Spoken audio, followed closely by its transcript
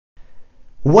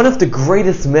One of the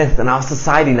greatest myths in our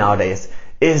society nowadays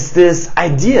is this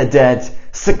idea that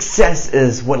success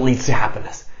is what leads to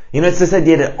happiness. It's this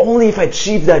idea that only if I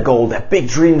achieve that goal, that big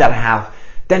dream that I have,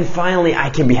 then finally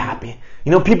I can be happy.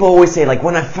 People always say, like,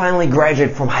 when I finally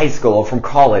graduate from high school or from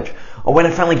college, or when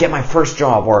I finally get my first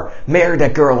job, or marry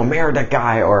that girl, or marry that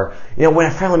guy, or when I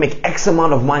finally make X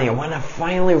amount of money, or when I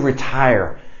finally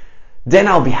retire, then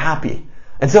I'll be happy.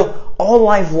 And so all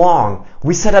life long,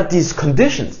 we set up these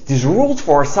conditions, these rules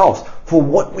for ourselves, for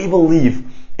what we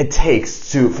believe it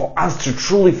takes for us to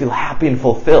truly feel happy and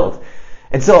fulfilled.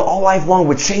 And so all life long,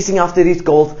 we're chasing after these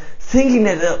goals, thinking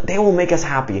that they will make us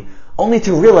happy, only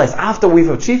to realize after we've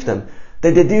achieved them,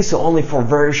 that they do so only for a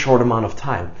very short amount of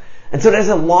time. And so there's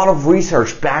a lot of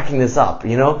research backing this up,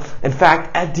 In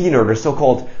fact, Ed Diener, the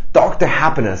so-called Dr.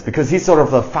 Happiness, because he's sort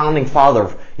of the founding father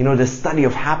of, the study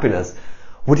of happiness.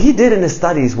 What he did in his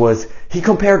studies was he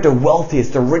compared the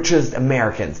wealthiest, the richest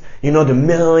Americans, the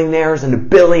millionaires and the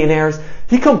billionaires.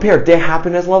 He compared their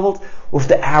happiness levels with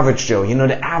the average Joe,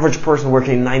 the average person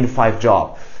working a 9-to-5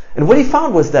 job. And what he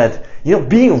found was that,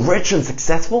 being rich and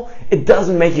successful, it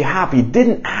doesn't make you happy. It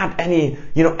didn't add any,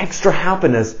 extra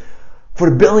happiness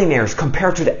for the billionaires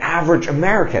compared to the average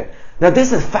American. Now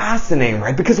this is fascinating,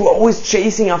 right? Because we're always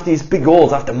chasing after these big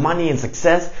goals, after money and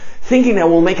success, thinking that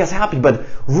will make us happy. But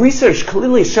research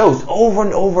clearly shows over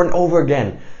and over and over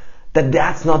again that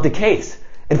that's not the case.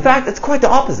 In fact, it's quite the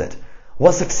opposite.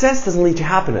 While success doesn't lead to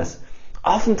happiness,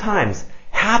 oftentimes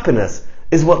happiness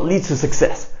is what leads to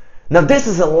success. Now this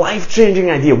is a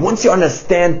life-changing idea. Once you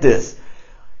understand this,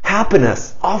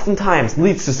 happiness oftentimes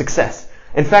leads to success.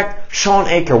 In fact, Shawn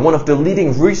Achor, one of the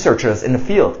leading researchers in the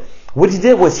field, what he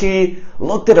did was he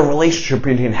looked at a relationship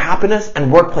between happiness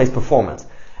and workplace performance.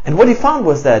 And what he found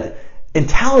was that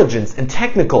intelligence and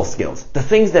technical skills, the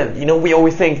things that we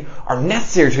always think are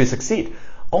necessary to succeed,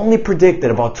 only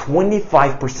predicted about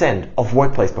 25% of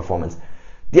workplace performance.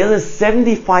 The other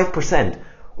 75%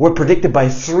 were predicted by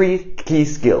 3 key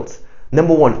skills.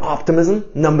 Number 1, optimism.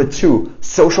 Number 2,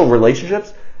 social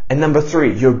relationships. And number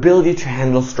 3, your ability to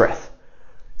handle stress.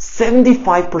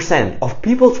 75% of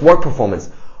people's work performance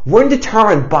weren't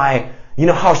determined by,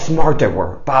 how smart they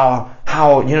were, by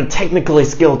how, technically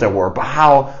skilled they were, by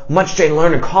how much they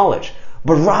learned in college,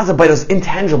 but rather by those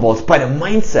intangibles, by the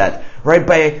mindset, right?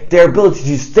 By their ability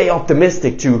to stay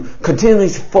optimistic, to continually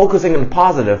focusing on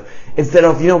positive instead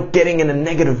of, getting in a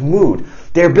negative mood.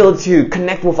 Their ability to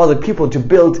connect with other people, to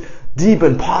build deep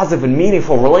and positive and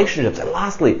meaningful relationships. And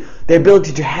lastly, their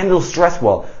ability to handle stress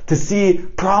well, to see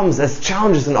problems as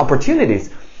challenges and opportunities.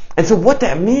 And so what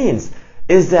that means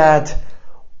is that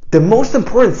the most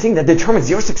important thing that determines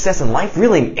your success in life,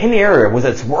 really in any area, whether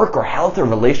it's work or health or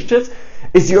relationships,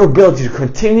 is your ability to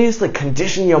continuously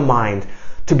condition your mind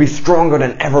to be stronger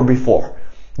than ever before.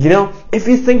 If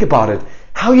you think about it,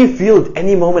 how you feel at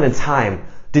any moment in time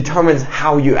determines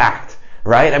how you act,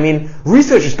 right?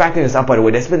 Researchers backing this up, by the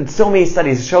way. There's been so many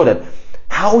studies to show that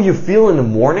how you feel in the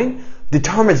morning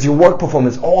determines your work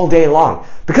performance all day long.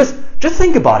 Because just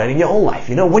think about it in your own life.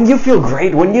 When you feel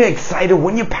great, when you're excited,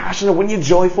 when you're passionate, when you're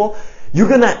joyful, you're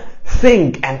gonna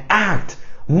think and act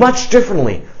much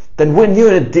differently than when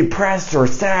you're in a depressed or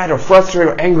sad or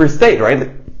frustrated or angry state,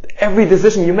 right? Every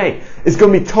decision you make is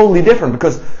gonna be totally different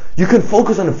because you can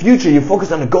focus on the future, you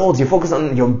focus on the goals, you focus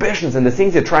on your ambitions and the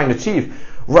things you're trying to achieve,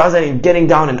 rather than getting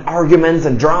down in arguments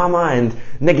and drama and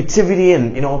negativity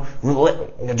and,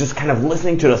 just kind of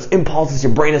listening to those impulses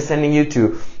your brain is sending you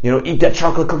to, eat that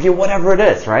chocolate cookie, whatever it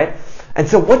is, right? And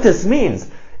so what this means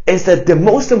is that the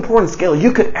most important skill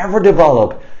you could ever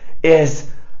develop is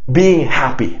being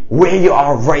happy where you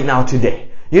are right now today.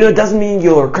 It doesn't mean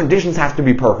your conditions have to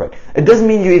be perfect. It doesn't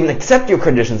mean you even accept your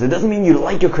conditions. It doesn't mean you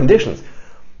like your conditions.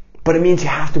 But it means you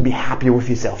have to be happy with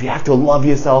yourself. You have to love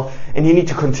yourself, and you need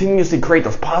to continuously create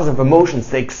those positive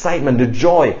emotions, the excitement, the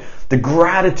joy, the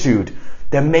gratitude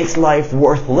that makes life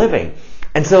worth living.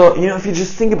 And so, if you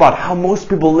just think about how most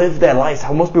people live their lives,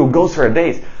 how most people go through their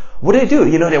days, what do?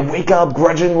 They wake up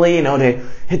grudgingly, they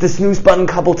hit the snooze button a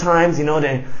couple times,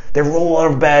 they roll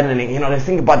out of bed and, they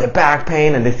think about their back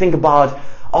pain and they think about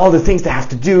all the things they have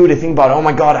to do. They think about, oh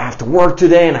my God, I have to work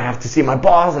today and I have to see my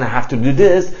boss and I have to do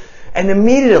this. And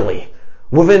immediately,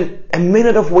 within a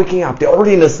minute of waking up, they're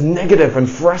already in this negative and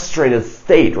frustrated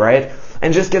state, right?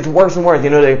 And it just gets worse and worse.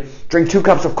 They drink 2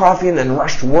 cups of coffee and then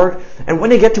rush to work. And when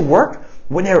they get to work,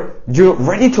 when you're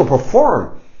ready to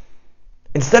perform,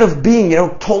 instead of being,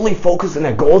 totally focused on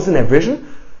their goals and their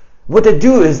vision, what they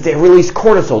do is they release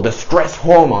cortisol, the stress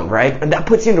hormone, right? And that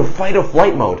puts you into fight or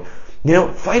flight mode.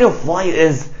 Fight or flight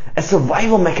is a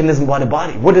survival mechanism by the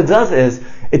body. What it does is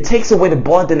it takes away the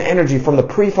blood and energy from the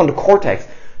prefrontal cortex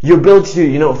your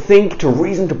ability to, think, to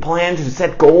reason, to plan, to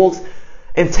set goals.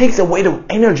 It takes away the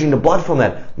energy and the blood from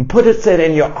that and put it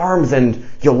in your arms and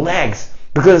your legs,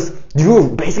 because you're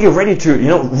basically ready to,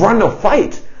 run or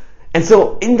fight. And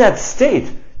so in that state,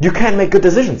 you can't make good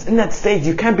decisions. In that state,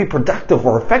 you can't be productive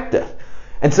or effective.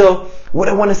 And so what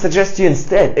I want to suggest to you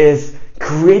instead is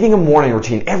creating a morning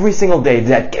routine every single day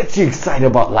that gets you excited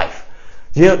about life.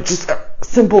 Just a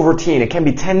simple routine. It can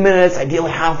be 10 minutes,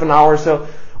 ideally half an hour or so,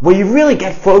 where you really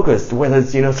get focused, whether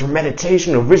it's, through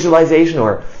meditation or visualization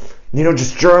or,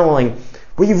 just journaling,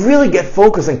 where you really get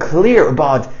focused and clear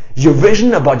about your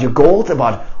vision, about your goals,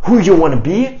 about who you want to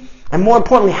be, and more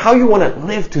importantly, how you want to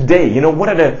live today. What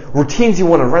are the routines you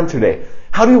want to run today?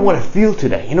 How do you want to feel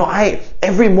today?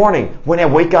 Every morning when I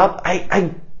wake up,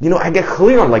 I get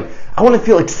clear on, I want to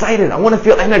feel excited. I want to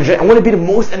feel energetic. I want to be the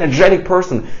most energetic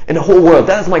person in the whole world.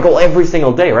 That is my goal every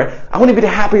single day, right? I want to be the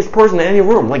happiest person in any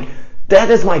room. That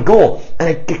is my goal. And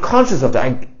I get conscious of that.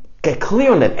 I get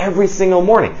clear on that every single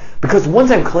morning. Because once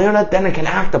I'm clear on that, then I can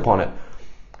act upon it.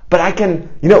 But I can,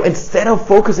 instead of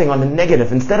focusing on the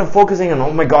negative, instead of focusing on,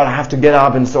 oh my God, I have to get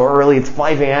up and so early, it's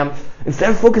 5 a.m. Instead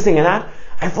of focusing on that,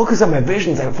 I focus on my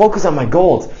visions. I focus on my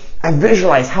goals. I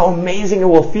visualize how amazing it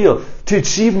will feel to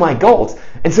achieve my goals.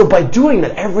 And so by doing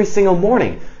that every single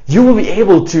morning, you will be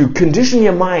able to condition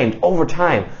your mind over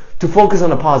time to focus on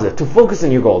the positive, to focus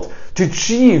on your goals, to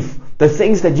achieve the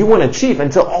things that you want to achieve.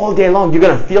 And so all day long, you're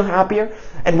going to feel happier.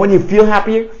 And when you feel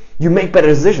happier, you make better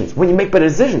decisions. When you make better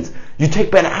decisions, you take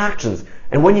better actions.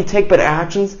 And when you take better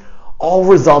actions, all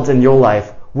results in your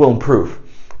life will improve.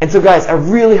 And so guys, I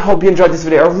really hope you enjoyed this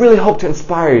video. I really hope to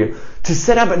inspire you to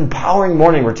set up an empowering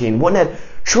morning routine, one that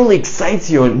truly excites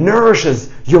you and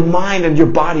nourishes your mind and your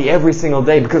body every single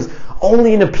day, because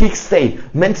only in a peak state,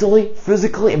 mentally,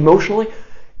 physically, emotionally,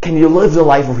 can you live the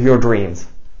life of your dreams.